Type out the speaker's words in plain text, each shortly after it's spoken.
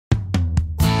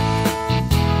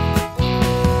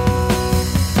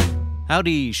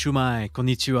Howdy, shumai,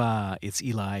 konnichiwa. It's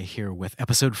Eli here with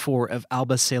episode 4 of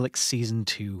Alba Salix season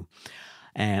 2.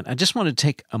 And I just wanted to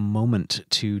take a moment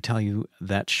to tell you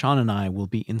that Sean and I will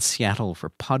be in Seattle for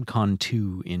PodCon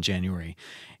 2 in January.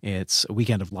 It's a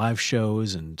weekend of live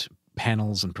shows and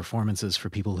panels and performances for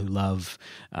people who love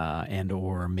and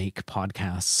or make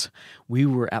podcasts. We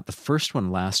were at the first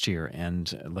one last year,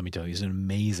 and let me tell you, it's an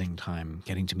amazing time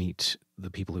getting to meet the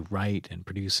people who write and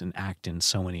produce and act in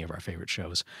so many of our favorite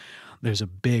shows. There's a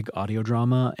big audio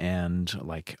drama and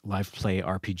like live play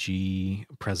RPG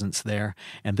presence there.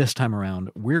 And this time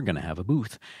around, we're going to have a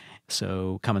booth.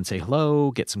 So come and say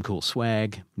hello, get some cool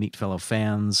swag, meet fellow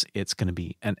fans. It's going to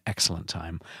be an excellent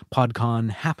time.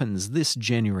 PodCon happens this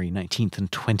January 19th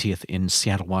and 20th in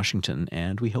Seattle, Washington,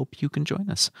 and we hope you can join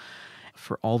us.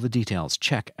 For all the details,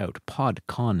 check out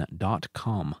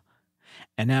podcon.com.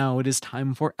 And now it is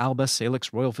time for Alba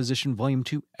Salix Royal Physician Volume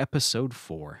 2, Episode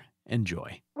 4.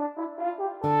 Enjoy.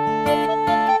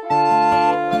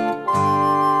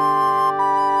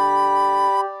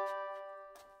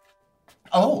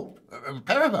 Oh,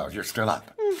 Parabel, you're still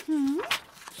up. Mm-hmm.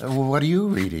 What are you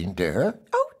reading, dear?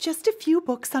 Oh, just a few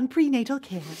books on prenatal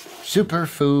care.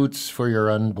 Superfoods for your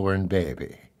unborn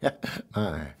baby.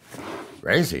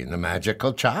 Raising the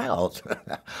magical child.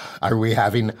 Are we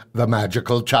having the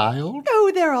magical child?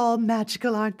 Oh, they're all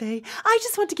magical, aren't they? I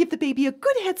just want to give the baby a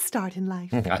good head start in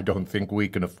life. I don't think we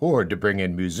can afford to bring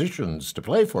in musicians to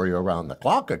play for you around the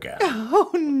clock again. Oh,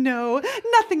 no,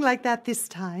 nothing like that this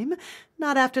time.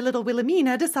 Not after little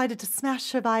Wilhelmina decided to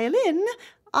smash her violin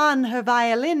on her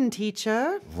violin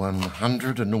teacher.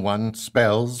 101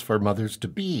 spells for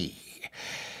mothers-to-be.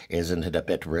 Isn't it a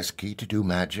bit risky to do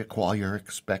magic while you're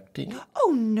expecting?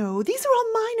 Oh, no, these are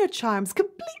all minor charms,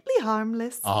 completely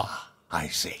harmless. Ah, I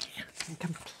see. And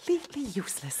completely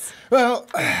useless. Well,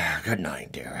 good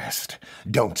night, dearest.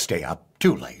 Don't stay up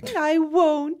too late. I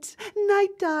won't.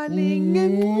 Night, darling.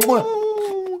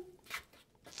 Mwah.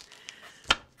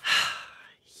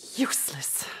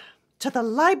 Useless. To the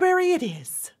library it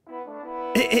is.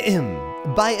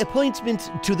 By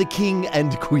appointment to the King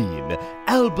and Queen,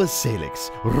 Alba Salix,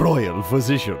 Royal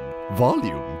Physician,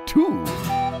 Volume 2.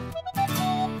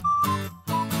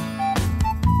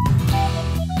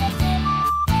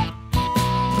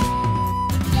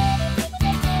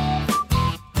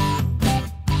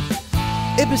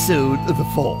 Episode the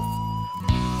 4th,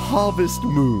 Harvest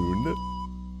Moon.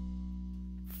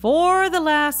 For the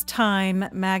last time,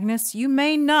 Magnus, you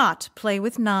may not play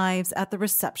with knives at the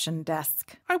reception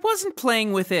desk. I wasn't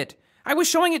playing with it. I was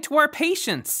showing it to our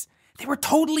patients. They were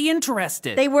totally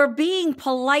interested. They were being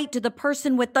polite to the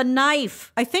person with the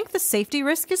knife. I think the safety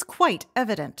risk is quite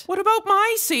evident. What about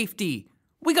my safety?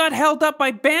 We got held up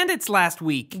by bandits last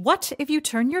week. What if you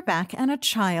turn your back and a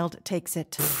child takes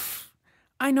it?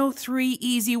 I know 3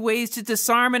 easy ways to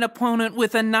disarm an opponent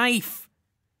with a knife.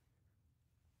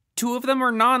 2 of them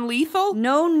are non-lethal?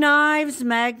 No knives,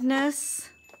 Magnus.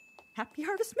 Happy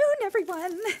Harvest Moon,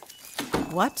 everyone!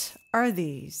 What are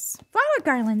these? Flower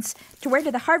garlands to wear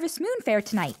to the Harvest Moon Faire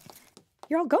tonight.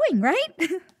 You're all going, right?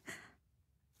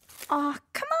 Aw,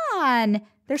 come on!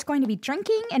 There's going to be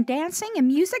drinking and dancing and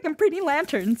music and pretty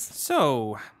lanterns.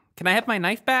 So, can I have my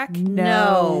knife back?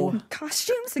 No.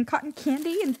 Costumes and cotton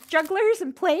candy and jugglers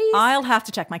and plays. I'll have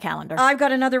to check my calendar. I've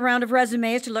got another round of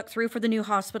resumes to look through for the new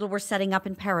hospital we're setting up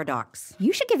in Paradox.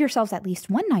 You should give yourselves at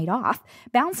least one night off.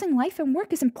 Balancing life and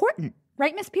work is important.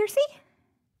 Right, Miss Pearcey?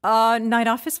 Night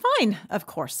off is fine, of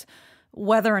course.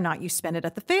 Whether or not you spend it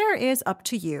at the fair is up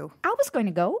to you. Alba's going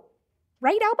to go.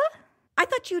 Right, Alba? I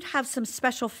thought you'd have some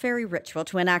special fairy ritual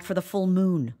to enact for the full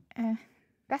moon.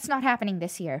 That's not happening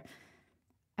this year.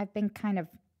 I've been kind of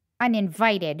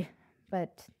uninvited,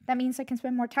 but that means I can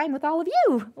spend more time with all of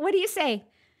you. What do you say?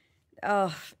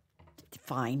 Oh,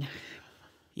 fine.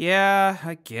 Yeah,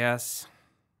 I guess.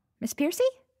 Miss Pearcey?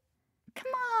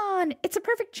 Come on, it's a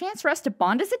perfect chance for us to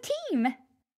bond as a team.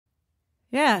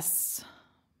 Yes,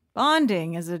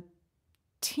 bonding as a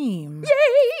team.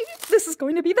 Yay! This is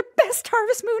going to be the best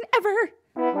Harvest Moon ever!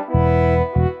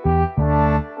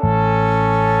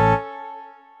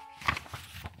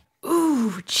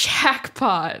 Ooh,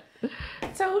 jackpot.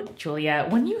 So, Julia,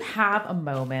 when you have a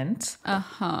moment,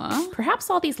 perhaps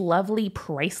all these lovely,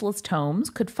 priceless tomes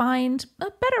could find a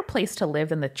better place to live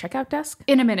than the checkout desk?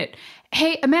 In a minute.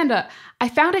 Hey, Amanda, I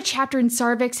found a chapter in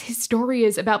Sarvik's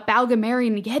Historias about Balgamary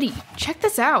and the Yeti. Check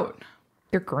this out.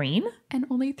 They're green? And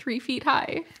only 3 feet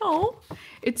high. Oh.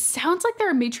 It sounds like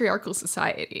they're a matriarchal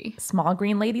society. Small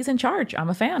green ladies in charge. I'm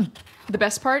a fan. The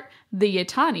best part, the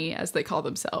Yatani, as they call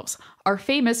themselves, are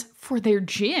famous for their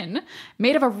gin,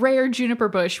 made of a rare juniper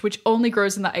bush which only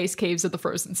grows in the ice caves of the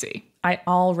frozen sea. I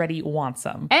already want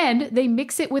some. And they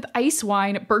mix it with ice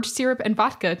wine, birch syrup, and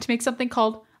vodka to make something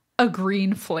called a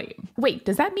green flame. Wait,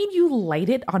 does that mean you light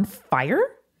it on fire?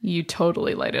 You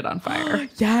totally light it on fire.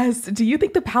 Yes. Do you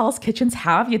think the palace kitchens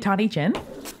have Yatani gin?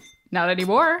 Not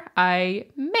anymore. I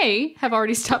may have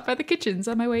already stopped by the kitchens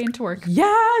on my way into work.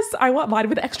 Yes, I want mine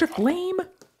with extra flame.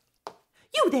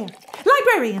 You there,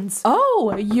 librarians.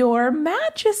 Oh, your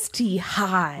majesty,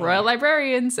 hi. Royal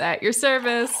Librarians at your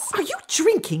service. Are you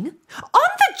drinking on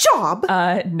the job?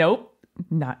 Nope.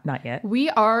 Not yet.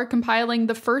 We are compiling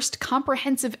the first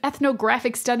comprehensive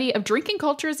ethnographic study of drinking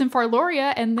cultures in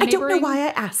Loria and the neighboring... I don't know why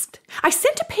I asked. I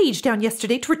sent a page down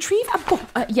yesterday to retrieve a book.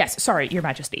 Yes, sorry, your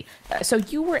majesty. So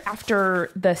you were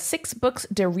after the 6 books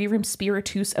De Rerum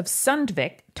Spiritus of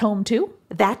Sundvik, tome 2?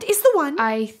 That is the one.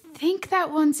 I think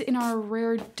that one's in our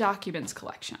rare documents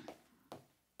collection.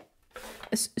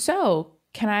 So,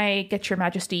 can I get your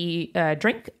majesty a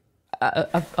drink?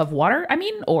 Of water, I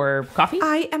mean, or coffee?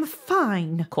 I am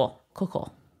fine. Cool.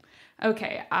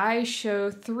 Okay, I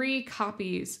show 3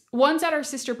 copies. One's at our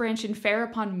sister branch in Faire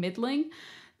upon Middling.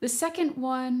 The second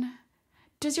one...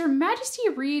 Does your majesty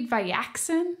read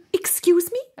Vyaxen?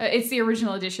 Excuse me? It's the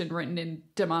original edition written in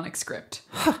demonic script.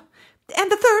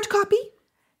 And the third copy?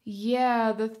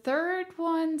 Yeah, the third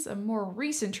one's a more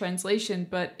recent translation,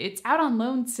 but it's out on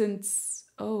loan since...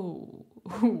 Oh,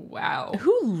 wow.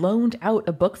 Who loaned out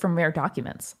a book from rare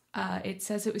documents? It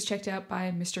says it was checked out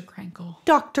by Mr. Krankle.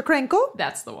 Dr. Krankle?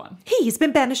 That's the one. He's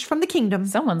been banished from the kingdom.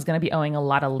 Someone's going to be owing a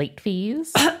lot of late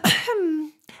fees.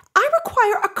 I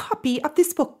require a copy of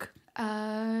this book.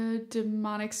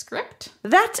 Demonic script?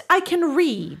 That I can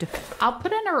read. I'll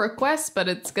put in a request, but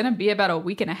it's going to be about a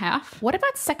week and a half. What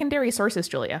about secondary sources,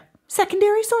 Julia?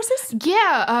 Secondary sources?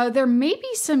 Yeah, there may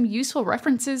be some useful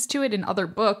references to it in other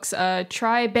books.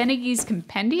 Try Bennegi's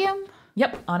Compendium?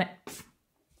 Yep, on it.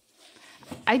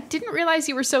 I didn't realize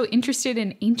you were so interested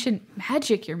in ancient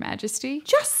magic, Your Majesty.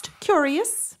 Just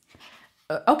curious.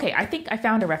 Okay, I think I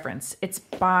found a reference. It's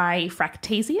by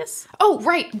Fractasius. Oh,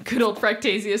 right. Good old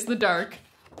Fractasius the Dark.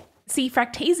 See,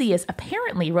 Fractasius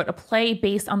apparently wrote a play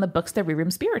based on the books De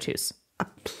Rerum Spiritus. A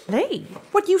play?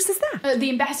 What use is that? The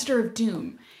Ambassador of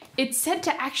Doom. It's said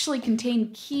to actually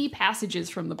contain key passages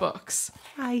from the books.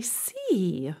 I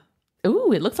see.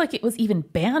 Ooh, it looks like it was even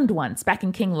banned once back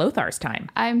in King Lothar's time.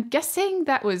 I'm guessing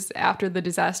that was after the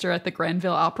disaster at the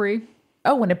Granville Opry.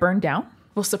 Oh, when it burned down?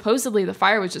 Well, supposedly the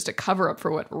fire was just a cover-up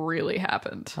for what really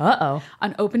happened. Uh-oh.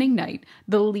 On opening night,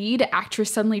 the lead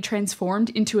actress suddenly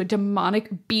transformed into a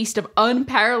demonic beast of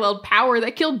unparalleled power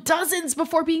that killed dozens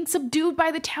before being subdued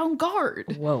by the town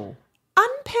guard. Whoa.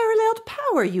 Unparalleled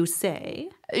power, you say?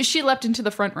 She leapt into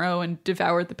the front row and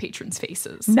devoured the patrons'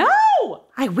 faces. No!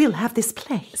 I will have this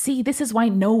play. See, this is why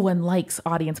no one likes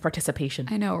audience participation.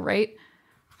 I know, right?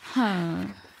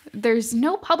 There's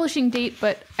no publishing date,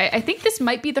 but I think this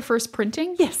might be the first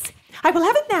printing. Yes, I will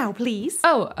have it now, please.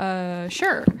 Oh,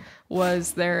 sure.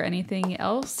 Was there anything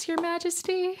else, Your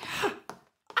Majesty?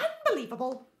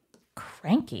 Unbelievable.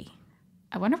 Cranky.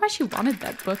 I wonder why she wanted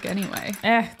that book anyway.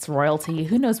 It's royalty.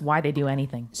 Who knows why they do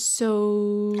anything?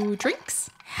 So, drinks?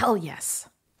 Hell yes.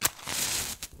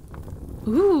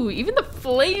 Ooh, even the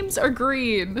flames are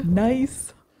green.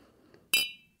 Nice.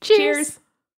 Cheers.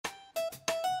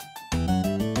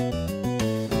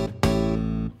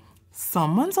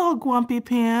 Someone's all grumpy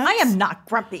pants. I am not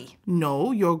grumpy.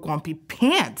 No, you're grumpy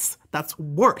pants. That's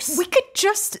worse. We could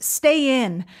just stay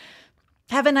in.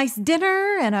 Have a nice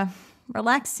dinner and a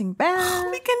relaxing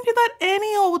bath. We can do that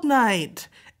any old night.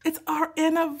 It's our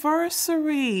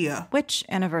anniversary. Which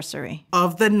anniversary?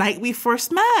 Of the night we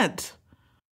first met.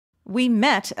 We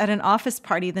met at an office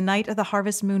party the night of the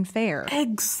Harvest Moon Faire.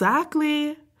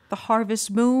 Exactly. The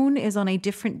Harvest Moon is on a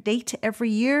different date every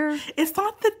year. It's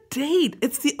not the date.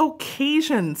 It's the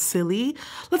occasion, silly.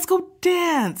 Let's go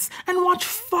dance and watch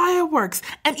fireworks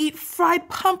and eat fried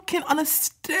pumpkin on a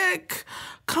stick.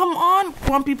 Come on,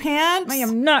 grumpy pants. I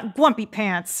am not grumpy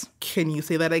pants. Can you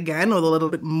say that again with a little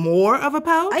bit more of a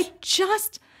pout?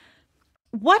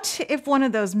 What if one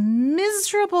of those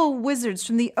miserable wizards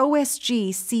from the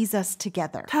OSG sees us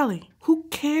together? Tally, who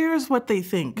cares what they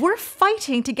think? We're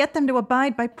fighting to get them to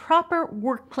abide by proper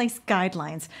workplace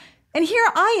guidelines. And here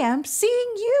I am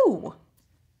seeing you.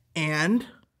 And?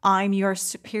 I'm your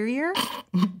superior.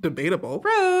 Debatable.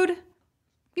 Rude.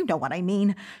 You know what I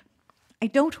mean. I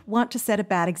don't want to set a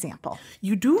bad example.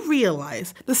 You do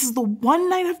realize this is the one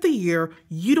night of the year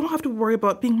you don't have to worry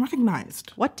about being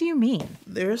recognized. What do you mean?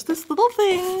 There's this little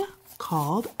thing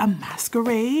called a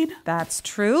masquerade. That's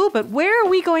true, but where are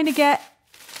we going to get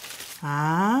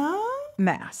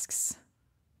masks?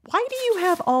 Why do you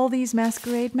have all these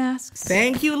masquerade masks?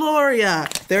 Thank you, Loria.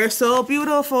 They're so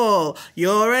beautiful.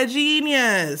 You're a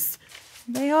genius.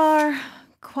 They are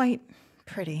quite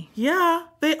pretty. Yeah,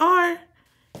 they are.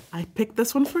 I picked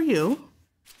this one for you.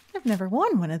 I've never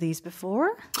worn one of these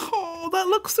before. Oh, that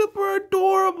looks super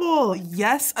adorable.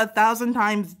 Yes, 1,000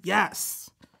 times yes.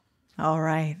 All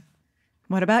right.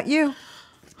 What about you?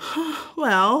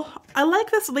 Well, I like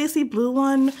this lacy blue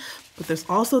one, but there's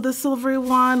also this silvery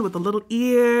one with the little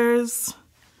ears.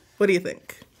 What do you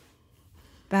think?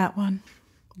 That one.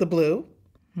 The blue?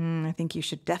 I think you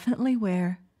should definitely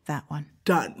wear that one.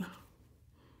 Done.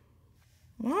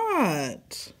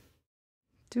 What?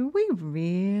 Do we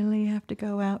really have to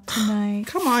go out tonight?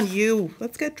 Come on, you.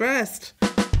 Let's get dressed.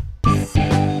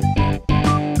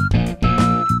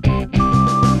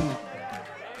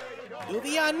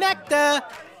 Duvion nectar!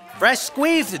 Fresh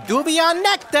squeezed Duvion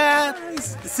nectar!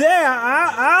 Say,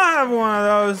 I'll have one of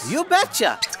those. You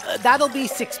betcha. That'll be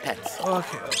 6 pence.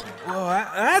 Okay. Well,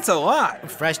 that's a lot.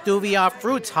 Fresh Duvion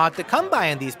fruit's hard to come by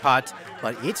in these parts,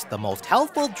 but it's the most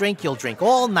healthful drink you'll drink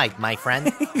all night, my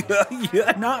friend.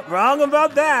 You're not wrong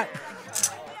about that.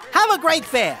 Have a great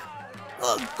fair.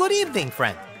 Good evening,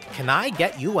 friend. Can I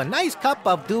get you a nice cup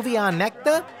of Duvion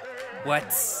nectar?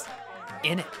 What's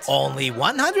in it? Only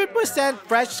 100%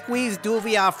 fresh squeezed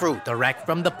Duvion fruit direct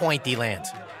from the Pointy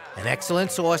Lands. An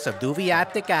excellent source of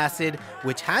duviatic acid,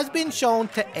 which has been shown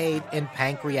to aid in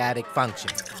pancreatic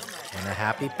function. And a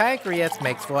happy pancreas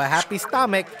makes for a happy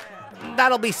stomach.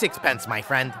 That'll be 6 pence, my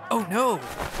friend. Oh no,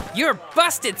 you're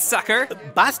busted, sucker!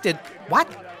 Busted? What?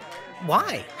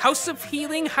 Why? House of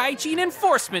Healing Hygiene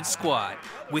Enforcement Squad.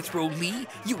 Withrow Lee,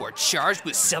 you are charged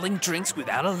with selling drinks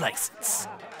without a license.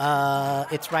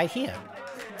 It's right here.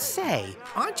 Say,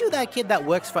 aren't you that kid that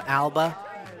works for Alba?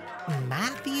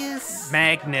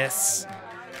 Magnus.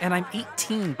 And I'm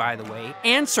 18, by the way,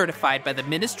 and certified by the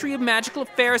Ministry of Magical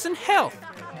Affairs and Health,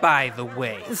 by the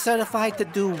way. Certified to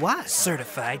do what?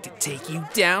 Certified to take you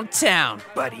downtown,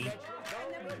 buddy.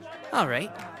 All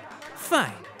right,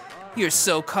 fine. Your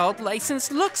so-called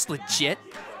license looks legit.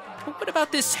 But what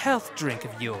about this health drink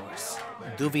of yours?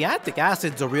 Duviatic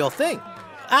acid's a real thing.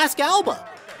 Ask Alba.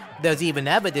 There's even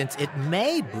evidence it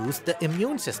may boost the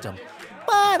immune system.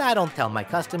 But I don't tell my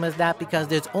customers that because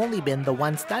there's only been the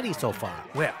one study so far.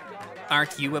 Well,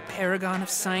 aren't you a paragon of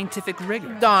scientific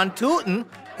rigor? Don Tootin'.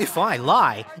 If I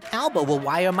lie, Alba will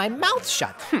wire my mouth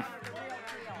shut.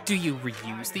 Do you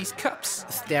reuse these cups?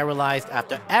 Sterilized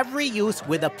after every use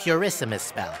with a purissimus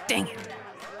spell. Dang it.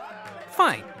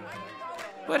 Fine.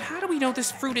 But how do we know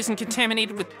this fruit isn't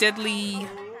contaminated with deadly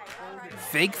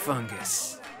fig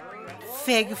fungus?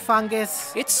 Fig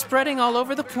fungus? It's spreading all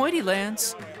over the Pointy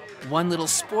Lands. One little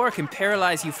spore can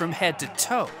paralyze you from head to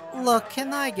toe. Look,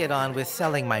 can I get on with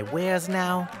selling my wares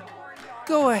now?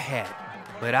 Go ahead,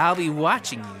 but I'll be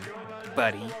watching you,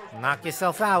 buddy. Knock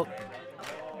yourself out.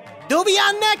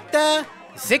 Duvion nectar!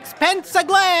 6 pence a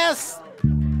glass!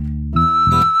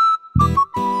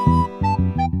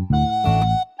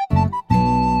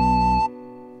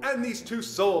 And these two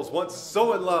souls, once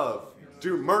so in love,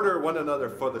 do murder one another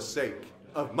for the sake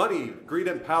of money, greed,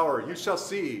 and power. You shall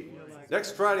see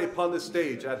next Friday upon this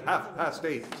stage at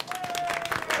 8:30.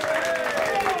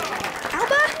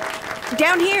 Alba?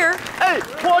 Down here. Hey,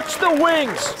 watch the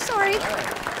wings! Sorry.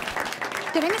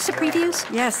 Did I miss the previews?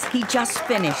 Yes, he just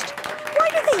finished. Why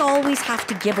do they always have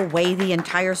to give away the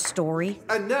entire story?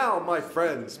 And now, my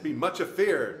friends, be much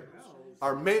afeared.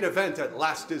 Our main event at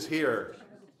last is here.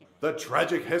 The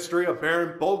Tragic History of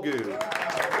Baron Bolgu.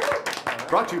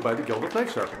 Brought to you by the Guild of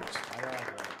Knife Sharpeners.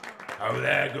 Oh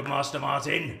there, good Master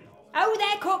Martin. Oh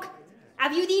there, cook.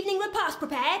 Have you the evening repast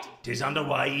prepared? 'Tis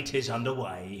underway, 'tis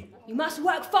underway. You must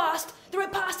work fast. The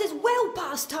repast is well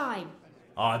past time.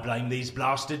 I blame these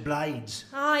blasted blades.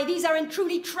 Aye, these are in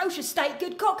truly atrocious state,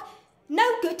 good cook. No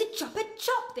good to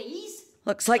chop these.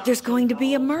 Looks like there's going to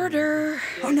be a murder.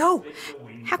 Oh no.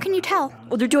 How can you tell?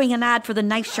 Well, they're doing an ad for the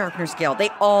Knife Sharpeners Guild. They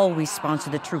always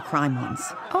sponsor the true crime ones.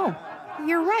 Oh,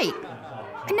 you're right.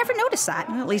 I never noticed that.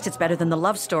 Well, at least it's better than the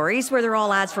love stories where they're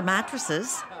all ads for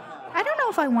mattresses. I don't know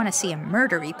if I want to see a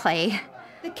murder replay.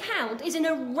 The Count is in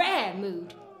a rare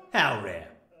mood. How rare?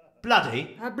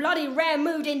 Bloody? A bloody rare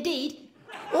mood indeed.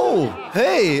 Oh,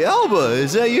 hey, Alba,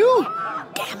 is that you?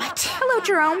 Damn it. Hello,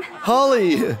 Jerome.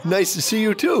 Holly, nice to see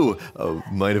you too.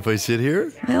 Mind if I sit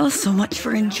here? Well, so much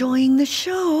for enjoying the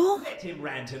show. Let him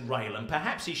rant and rail, and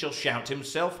perhaps he shall shout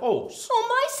himself hoarse. Or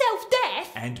myself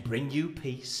deaf. And bring you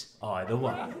peace either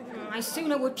way. I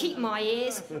sooner would keep my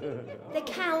ears. The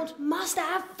Count must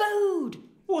have food.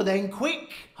 Well then,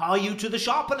 quick, hie you to the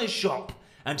sharpener's shop,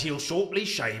 and he'll shortly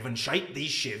shave and shape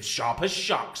these shivs sharp as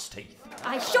shark's teeth.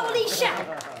 I surely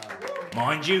shall.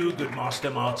 Mind you, good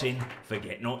Master Martin,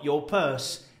 forget not your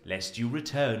purse, lest you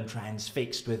return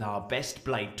transfixed with our best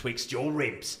blade twixt your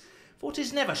ribs, for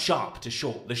 'tis never sharp to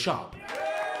short the sharp.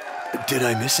 Did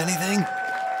I miss anything?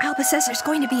 Alba says there's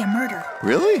going to be a murder.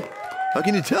 Really? How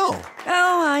can you tell?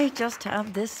 Oh, I just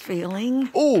have this feeling.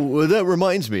 Oh, that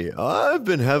reminds me. I've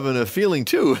been having a feeling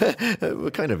too.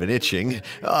 Kind of an itching.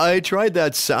 I tried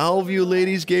that salve you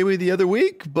ladies gave me the other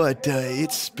week, but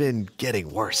it's been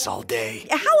getting worse all day.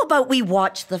 How about we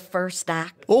watch the first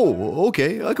act? Oh,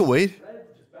 okay. I can wait.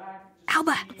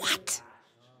 Alba, what?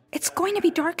 It's going to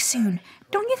be dark soon.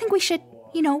 Don't you think we should,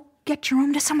 get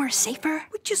Jerome to somewhere safer?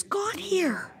 We just got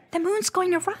here. The moon's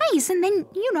going to rise, and then,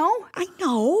 I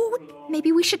know.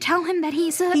 Maybe we should tell him that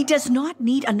he's He does not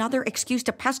need another excuse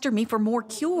to pester me for more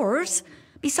cures.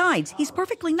 Besides, he's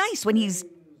perfectly nice when he's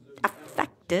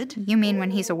affected. You mean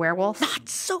when he's a werewolf? Not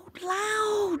so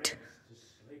loud.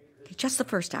 Okay, just the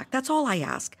first act. That's all I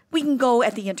ask. We can go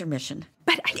at the intermission.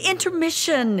 But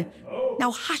intermission. Oh.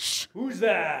 Now hush. Who's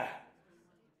there?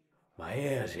 My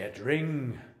ears yet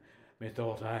ring.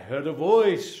 Methought I heard a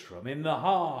voice from in the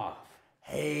hearth.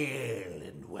 Hail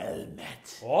and well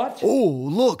met. What? Oh,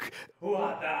 look. Who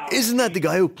art thou? Isn't that the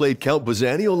guy who played Count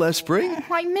Basanio last spring?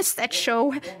 Oh, I missed that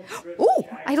show. Oh,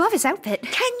 I love his outfit.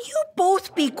 Can you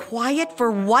both be quiet for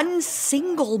one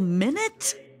single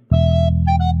minute?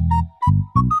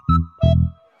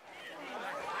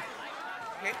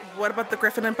 Okay, what about the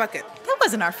Griffin and Bucket? That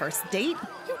wasn't our first date.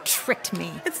 You tricked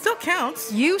me. It still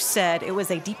counts. You said it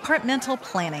was a departmental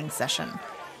planning session.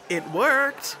 It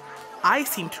worked. I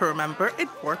seem to remember it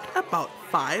worked about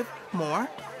 5 more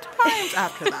times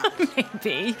after that.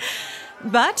 Maybe.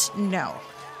 But no.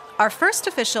 Our first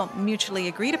official mutually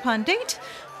agreed upon date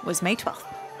was May 12th.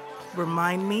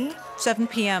 Remind me? 7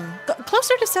 p.m.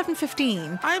 Closer to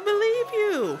 7:15. I believe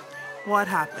you. What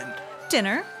happened?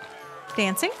 Dinner.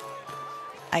 Dancing.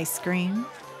 Ice cream.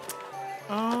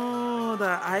 Oh,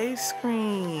 the ice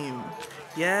cream.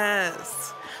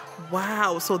 Yes.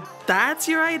 Wow, so that's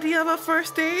your idea of a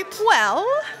first date? Well...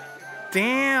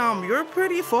 Damn, you're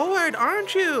pretty forward,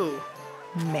 aren't you?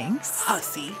 Minx.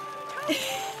 Hussy.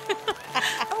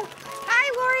 Oh, hi,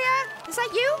 Loria. Is that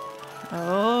you?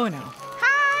 Oh, no.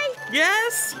 Hi.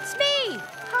 Yes? It's me,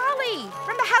 Holly,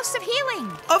 from the House of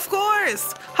Healing. Of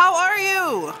course. How are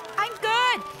you? I'm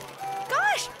good.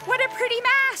 Gosh, what a pretty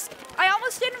mask. I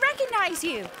almost didn't recognize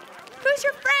you. Who's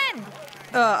your friend?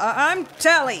 I'm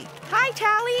Tally. Hi,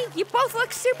 Tally. You both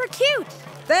look super cute.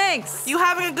 Thanks. You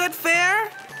having a good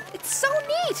fair? It's so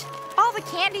neat. All the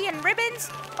candy and ribbons.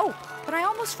 Oh, but I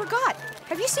almost forgot.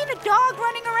 Have you seen a dog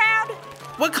running around?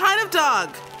 What kind of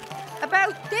dog?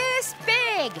 About this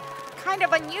big. Kind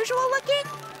of unusual looking.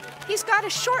 He's got a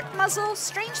short muzzle,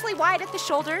 strangely wide at the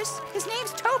shoulders. His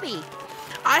name's Toby.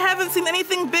 I haven't seen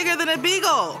anything bigger than a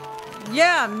beagle.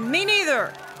 Yeah, me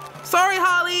neither. Sorry,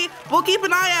 Holly. We'll keep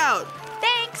an eye out.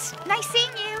 Thanks. Nice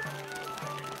seeing you.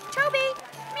 Toby,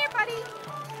 come here, buddy.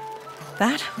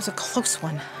 That was a close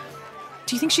one.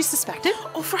 Do you think she's suspected?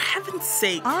 Oh, for heaven's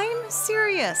sake. I'm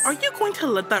serious. Are you going to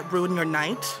let that ruin your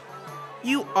night?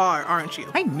 You are, aren't you?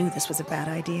 I knew this was a bad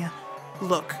idea.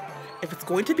 Look, if it's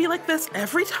going to be like this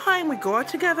every time we go out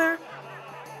together,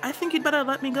 I think you'd better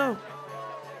let me go.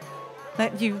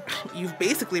 That you... You've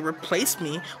basically replaced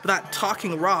me with that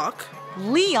talking rock.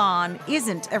 Leon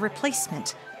isn't a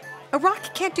replacement. A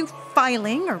rock can't do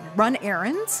filing or run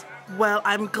errands. Well,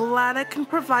 I'm glad I can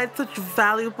provide such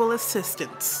valuable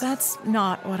assistance. That's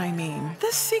not what I mean.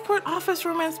 This secret office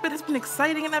romance bit has been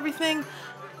exciting and everything,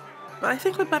 but I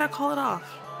think we'd better call it off.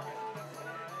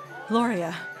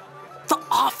 Loria. The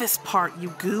office part,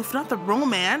 you goof, not the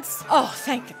romance. Oh,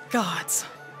 thank the gods.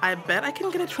 I bet I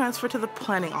can get a transfer to the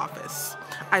planning office.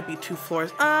 I'd be 2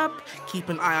 floors up, keep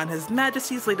an eye on His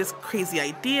Majesty's latest crazy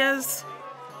ideas.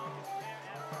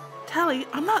 Tally,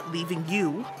 I'm not leaving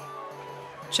you.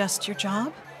 Just your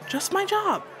job? Just my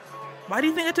job. Why do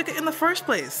you think I took it in the first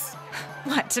place?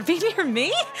 What, to be near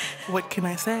me? What can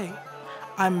I say?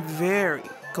 I'm very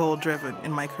goal-driven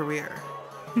in my career.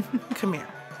 Come here.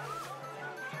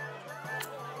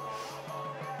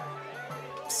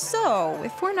 So,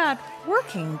 if we're not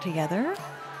working together,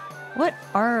 what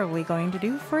are we going to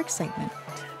do for excitement?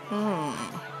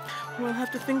 We'll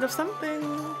have to think of something.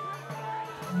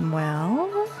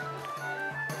 Well,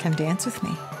 come dance with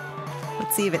me.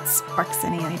 Let's see if it sparks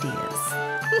any ideas.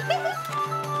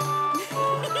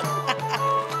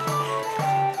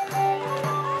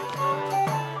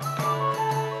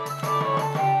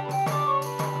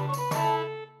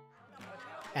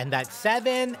 And that's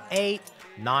 7, 8,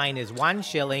 9 is 1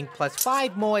 shilling, plus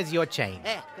 5 more is your change.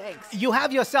 Thanks. You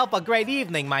have yourself a great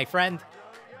evening, my friend.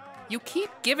 You keep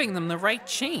giving them the right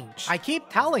change. I keep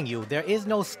telling you, there is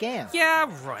no scam. Yeah,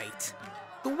 right.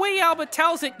 The way Alba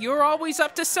tells it, you're always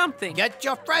up to something. Get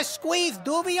your fresh squeezed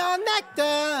Duvia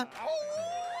nectar.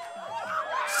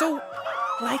 So,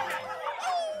 like,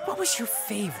 what was your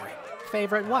favorite?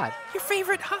 Favorite what? Your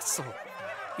favorite hustle.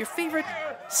 Your favorite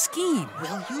scheme.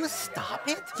 Will you stop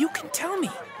it? You can tell me.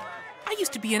 I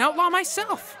used to be an outlaw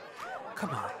myself.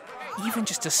 Come on. Even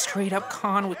just a straight-up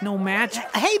con with no magic.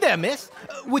 Hey there, miss.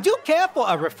 Would you care for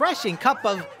a refreshing cup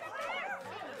of...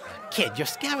 Kid, you're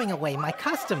scaring away my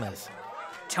customers.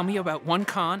 Tell me about one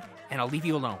con, and I'll leave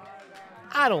you alone.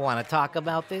 I don't want to talk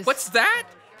about this. What's that?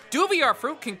 Duviar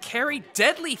fruit can carry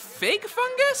deadly fig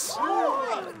fungus?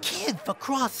 Kid, for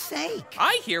cross sake.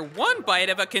 I hear one bite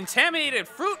of a contaminated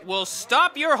fruit will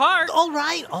stop your heart. All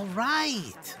right.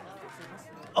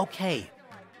 Okay.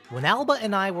 When Alba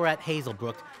and I were at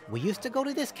Hazelbrook, we used to go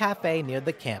to this cafe near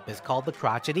the campus called the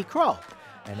Crotchety Crow.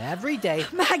 And every day...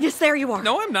 Magnus, there you are.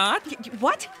 No, I'm not.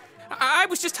 What? I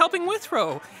was just helping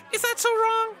Withrow. Is that so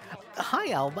wrong?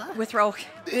 Hi, Alba. Withrow.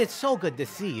 It's so good to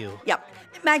see you. Yep.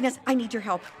 Magnus, I need your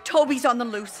help. Toby's on the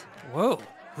loose. Whoa,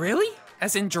 really?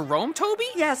 As in Jerome Toby?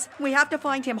 Yes, we have to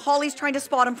find him. Holly's trying to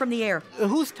spot him from the air.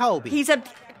 Who's Toby? It's a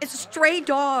stray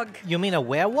dog. You mean a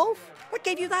werewolf? What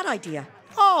gave you that idea?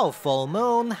 Oh, full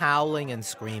moon, howling and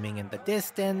screaming in the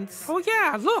distance. Oh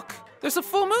yeah, look, there's a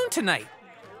full moon tonight.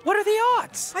 What are the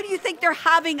odds? Why do you think they're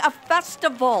having a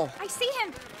festival? I see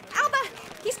him. Alba,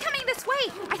 he's coming this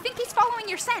way. I think he's following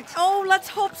your scent. Oh, let's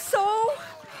hope so.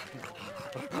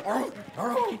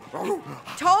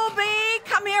 Toby,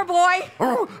 come here, boy.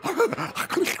 Oh,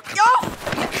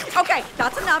 okay,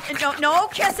 that's enough. No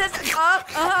kisses.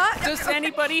 Does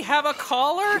anybody have a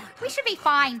collar? We should be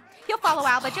fine. He'll follow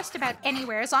Alba just about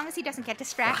anywhere as long as he doesn't get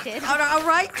distracted. All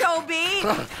right, Toby.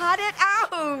 Cut it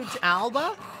out.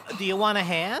 Alba, do you want a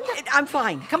hand? I'm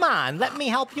fine. Come on, let me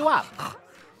help you up.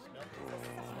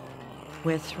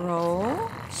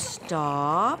 Withrow,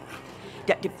 stop.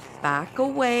 Back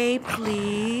away,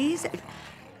 please.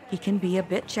 He can be a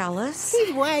bit jealous.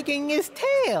 He's wagging his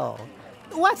tail.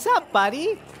 What's up,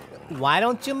 buddy? Why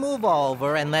don't you move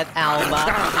over and let Alba...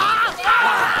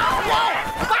 Whoa!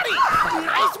 Buddy!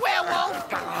 Nice werewolf!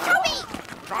 Toby!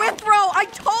 Withrow, I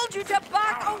told you to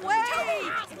back away!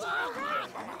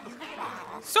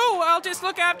 So I'll just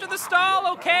look after the stall,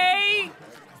 okay?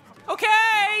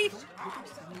 Okay!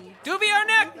 Duviar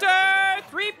nectar!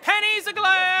 3 pennies a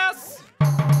glass!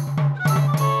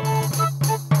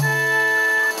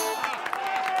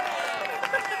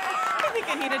 I think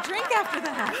I need a drink after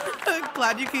that.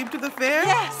 Glad you came to the fair?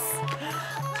 Yes.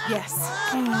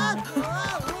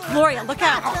 Loria, look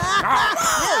out.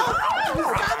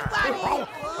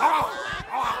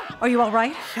 Are you all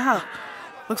right? Yeah.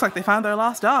 Looks like they found their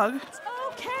lost dog.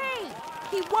 Okay.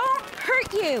 He won't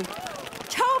hurt you.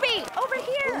 Toby, over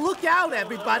here. Look out,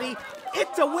 everybody.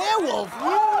 It's a werewolf.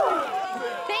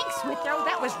 Thanks, Withrow.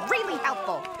 That was really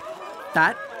helpful.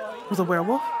 That was a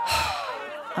werewolf?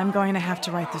 I'm going to have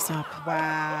to write this up.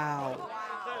 Wow.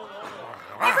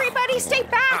 Everybody stay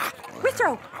back.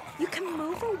 Withrow, you can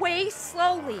move away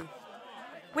slowly.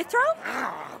 Withrow?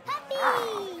 Puppy!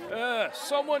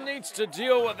 Someone needs to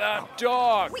deal with that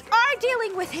dog. We are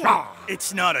dealing with him.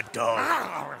 It's not a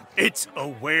dog. It's a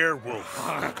werewolf.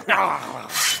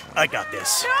 I got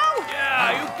this. No!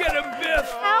 Yeah, you get him,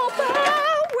 Biff. Alba,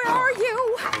 where are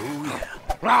you? Oh,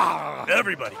 yeah.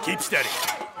 Everybody, keep steady.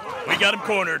 We got him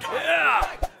cornered. Yeah.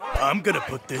 I'm gonna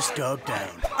put this dog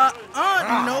down.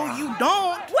 No, you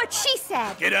don't. What she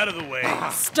said. Get out of the way.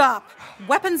 Stop.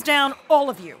 Weapons down,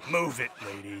 all of you. Move it,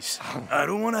 ladies. I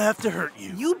don't want to have to hurt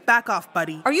you. You back off,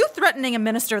 buddy. Are you threatening a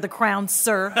minister of the crown,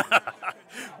 sir?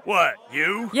 What,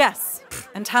 you? Yes.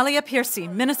 Antalia Pearcey,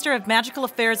 Minister of Magical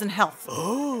Affairs and Health.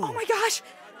 Oh my gosh.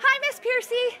 Hi, Miss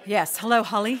Pearcey. Yes, hello,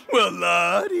 Holly. Well,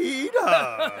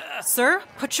 la-dee-da. Sir,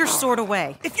 put your sword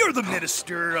away. If you're the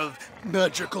minister of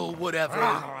magical whatever,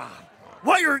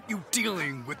 why aren't you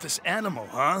dealing with this animal,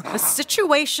 huh? The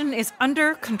situation is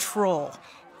under control.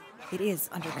 It is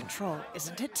under control,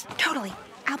 isn't it? Totally.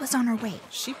 Alba's on her way.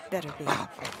 She better be.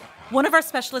 One of our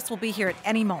specialists will be here at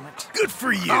any moment. Good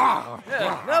for you. Yeah,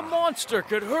 that monster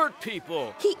could hurt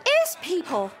people. He is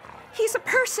people. He's a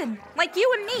person, like you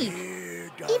and me. Yeah,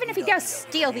 Even if he does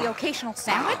steal the occasional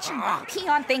sandwich and pee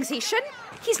on things he shouldn't,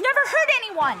 he's never hurt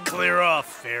anyone. Clear off,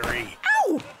 fairy.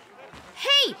 Ow!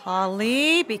 Hey!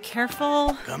 Holly, be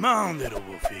careful. Come on, little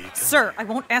wolfie. Sir, I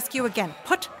won't ask you again.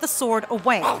 Put the sword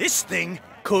away. This thing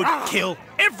could kill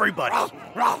everybody.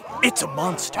 It's a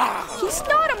monster. He's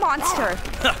not a monster.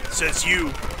 Says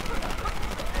you.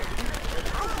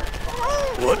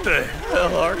 What the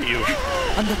hell are you?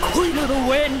 I'm the queen of the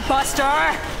wind, Buster!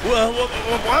 Well,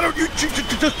 why don't you just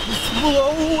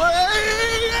blow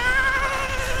away?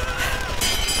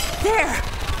 There!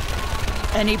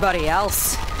 Anybody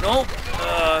else? Nope.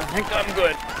 I think I'm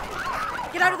good.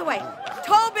 Get out of the way.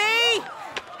 Toby!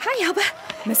 Hi, Alba.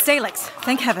 Miss Salix,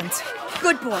 thank heavens.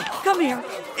 Good boy. Come here.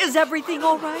 Is everything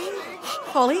all right?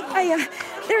 Holly?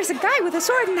 There's a guy with a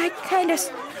sword and I kind of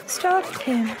stopped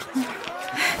him.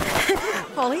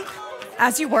 Holly?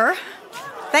 As you were.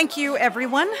 Thank you,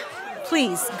 everyone.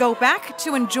 Please go back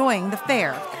to enjoying the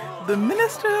fair. The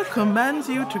minister commands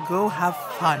you to go have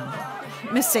fun.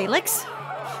 Miss Salix,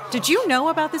 did you know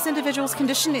about this individual's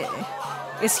condition?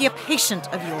 Is he a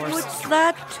patient of yours? What's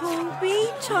that, Toby?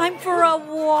 Time for a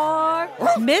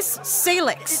walk? Miss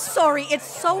Salix. Sorry, it's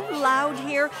so loud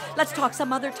here. Let's talk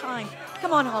some other time.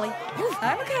 Come on, Holly.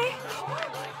 I'm okay.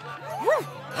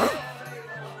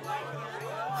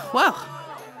 Well,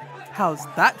 how's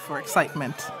that for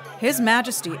excitement? His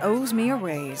Majesty owes me a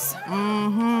raise.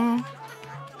 Mm-hmm.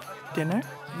 Dinner?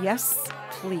 Yes,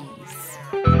 please.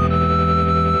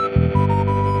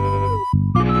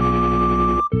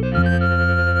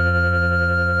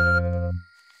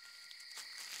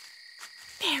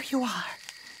 There you are.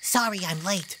 Sorry I'm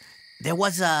late. There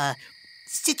was a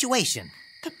situation.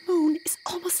 The moon is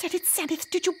almost at its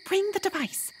zenith. Did you bring the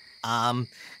device?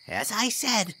 As I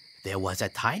said, there was a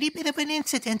tiny bit of an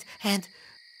incident and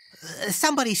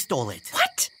somebody stole it.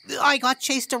 What? I got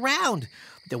chased around.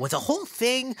 There was a whole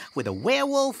thing with a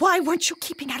werewolf. Why weren't you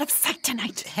keeping out of sight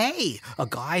tonight? Hey, a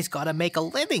guy's gotta make a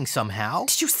living somehow.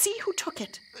 Did you see who took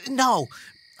it? No,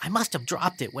 I must have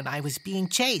dropped it when I was being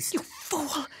chased. You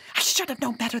fool! I should have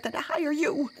known better than to hire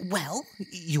you. Well,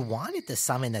 you wanted to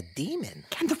summon a demon.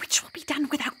 Can the ritual be done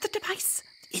without the device?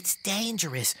 It's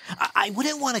dangerous. I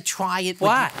wouldn't want to try it.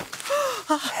 What?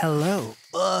 Hello.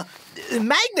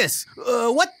 Magnus!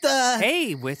 What the...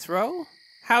 Hey, Withrow.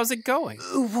 How's it going?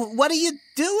 What are you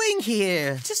doing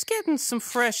here? Just getting some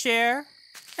fresh air.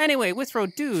 Anyway, Withrow,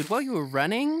 dude, while you were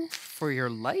running for your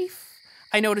life,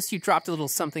 I noticed you dropped a little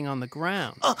something on the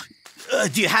ground.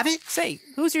 Do you have it? Say,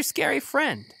 who's your scary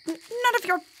friend? None of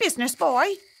your business,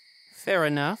 boy. Fair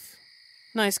enough.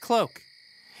 Nice cloak.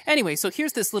 Anyway, so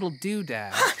here's this little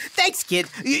doodad. Thanks, kid.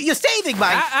 You're saving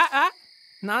my...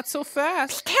 Not so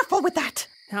fast. Be careful with that.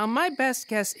 Now, my best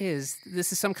guess is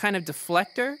this is some kind of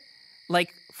deflector,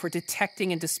 like for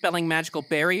detecting and dispelling magical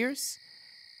barriers,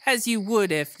 as you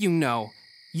would if,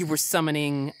 you were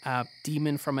summoning a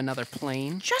demon from another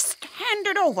plane. Just hand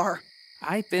it over.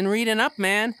 I've been reading up,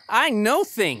 man. I know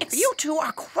things. If you two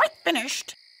are quite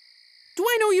finished. Do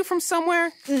I know you from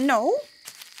somewhere? No.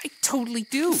 I totally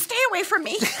do. Stay away from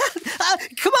me.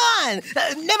 Come on!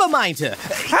 Never mind her.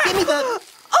 Give me the...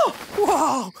 Oh!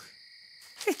 Whoa!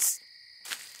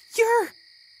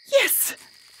 Yes,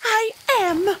 I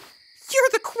am. You're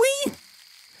the queen!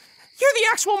 You're the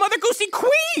actual Mother Goosey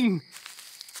Queen!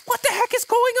 What the heck is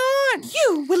going on?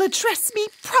 You will address me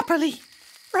properly.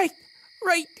 Right.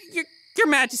 Your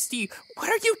Majesty, what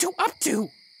are you two up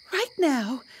to? Right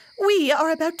now, we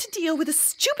are about to deal with a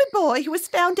stupid boy who has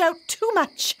found out too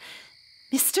much.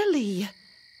 Mr. Lee,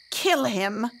 kill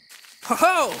him.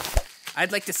 Ho-ho!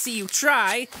 I'd like to see you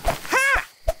try. Ha!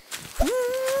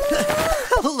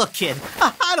 Look, kid,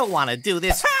 I don't want to do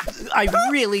this. I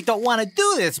really don't want to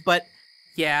do this, but...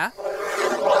 Yeah?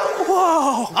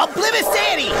 Whoa! Oblivious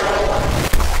Daddy!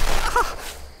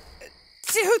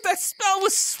 Dude, that spell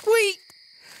was sweet.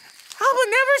 Alba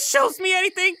never shows me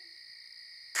anything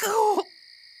cool.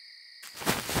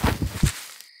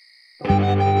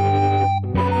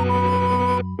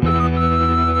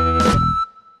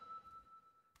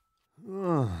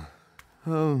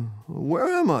 Where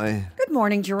am I? Good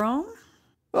morning, Jerome.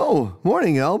 Oh,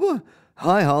 morning, Alba.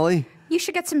 Hi, Holly. You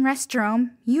should get some rest,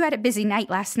 Jerome. You had a busy night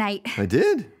last night. I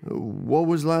did? What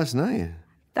was last night?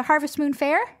 The Harvest Moon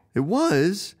Faire? It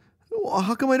was?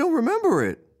 How come I don't remember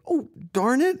it? Oh,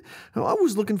 darn it. I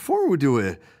was looking forward to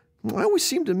it. I always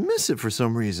seem to miss it for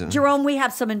some reason. Jerome, we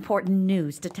have some important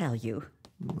news to tell you.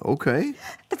 Okay.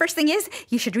 The first thing is,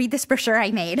 you should read this brochure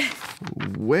I made.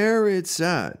 Where it's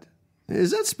at.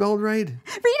 Is that spelled right? Read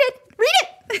it!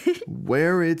 Read it!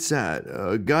 Where it's at.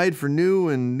 A guide for new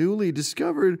and newly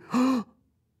discovered...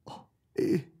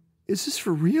 Is this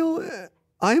for real?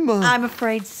 I'm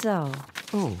afraid so.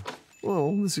 Oh,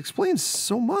 well, this explains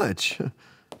so much.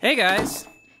 Hey, guys.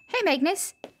 Hey,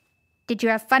 Magnus. Did you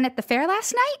have fun at the fair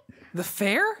last night? The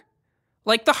fair?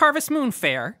 Like the Harvest Moon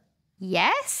Faire?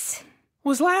 Yes.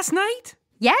 Was last night?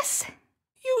 Yes.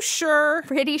 You sure?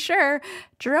 Pretty sure.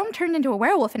 Jerome turned into a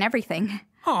werewolf and everything.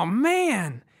 Oh,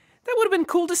 man. That would have been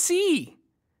cool to see.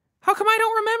 How come I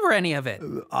don't remember any of it?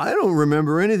 I don't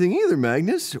remember anything either,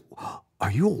 Magnus.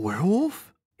 Are you a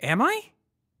werewolf? Am I?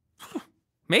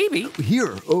 Maybe.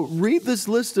 Here, read this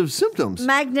list of symptoms.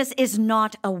 Magnus is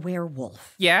not a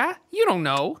werewolf. Yeah? You don't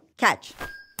know. Catch.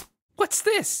 What's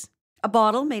this? A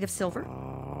bottle made of silver.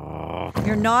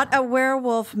 You're not a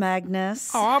werewolf,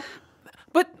 Magnus. Aw,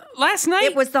 but last night...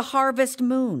 It was the harvest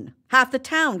moon. Half the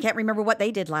town can't remember what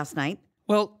they did last night.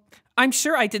 Well, I'm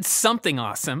sure I did something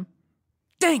awesome.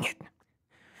 Dang it.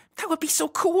 That would be so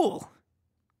cool.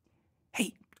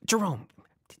 Hey, Jerome,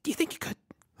 do you think you could...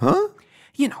 Huh?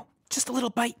 You know, just a little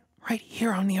bite right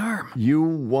here on the arm. You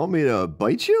want me to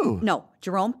bite you? No,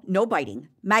 Jerome, no biting.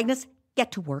 Magnus,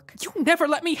 get to work. You never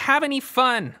let me have any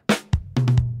fun.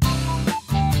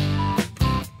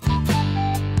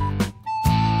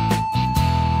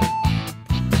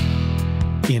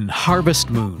 In Harvest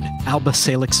Moon, Alba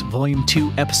Salix Volume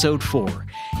 2, Episode 4,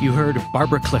 you heard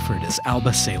Barbara Clifford as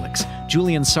Alba Salix,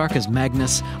 Julian Sark as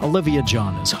Magnus, Olivia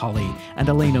John as Holly, and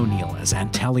Elaine O'Neill as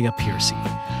Antalia Pearcey,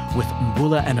 with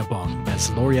Mbula Enobong as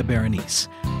Loria Berenice,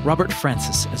 Robert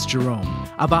Francis as Jerome,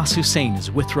 Abbas Hussein as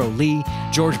Withrow Lee,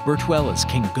 George Bertwell as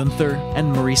King Gunther,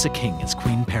 and Marisa King as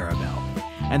Queen Parabel.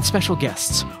 And special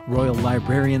guests, Royal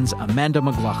Librarians Amanda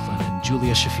McLoughlin and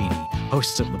Julia Schifini,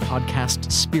 hosts of the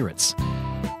podcast Spirits.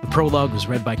 The prologue was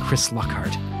read by Chris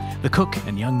Luckhardt. The cook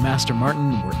and young Master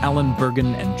Martin were Alan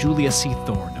Bergen and Julia C.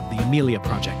 Thorne of the Amelia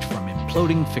Project from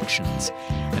Imploding Fictions.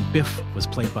 And Biff was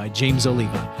played by James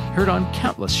Oliva, heard on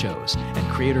countless shows,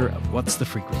 and creator of What's the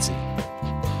Frequency.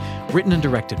 Written and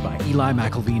directed by Eli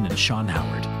McLoughlin and Sean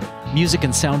Howard. Music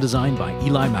and sound design by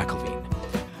Eli McLoughlin.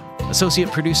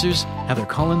 Associate producers, Heather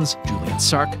Collins, Julian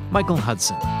Sark, Michael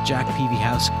Hudson, Jack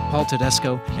Peavyhouse, Paul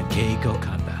Tedesco, and Kei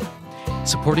Kokanda.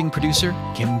 Supporting producer,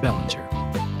 Kim Bellinger.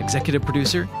 Executive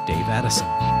producer, Dave Addison.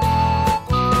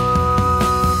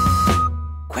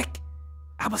 Quick!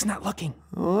 Alba's not looking.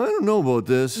 Oh, I don't know about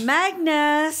this.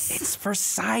 Magnus! It's for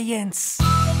science.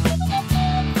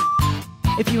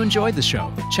 If you enjoyed the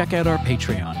show, check out our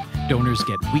Patreon. Donors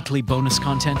get weekly bonus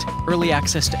content, early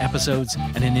access to episodes,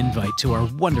 and an invite to our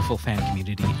wonderful fan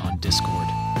community on Discord.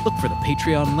 Look for the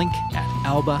Patreon link at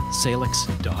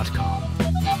albasalix.com.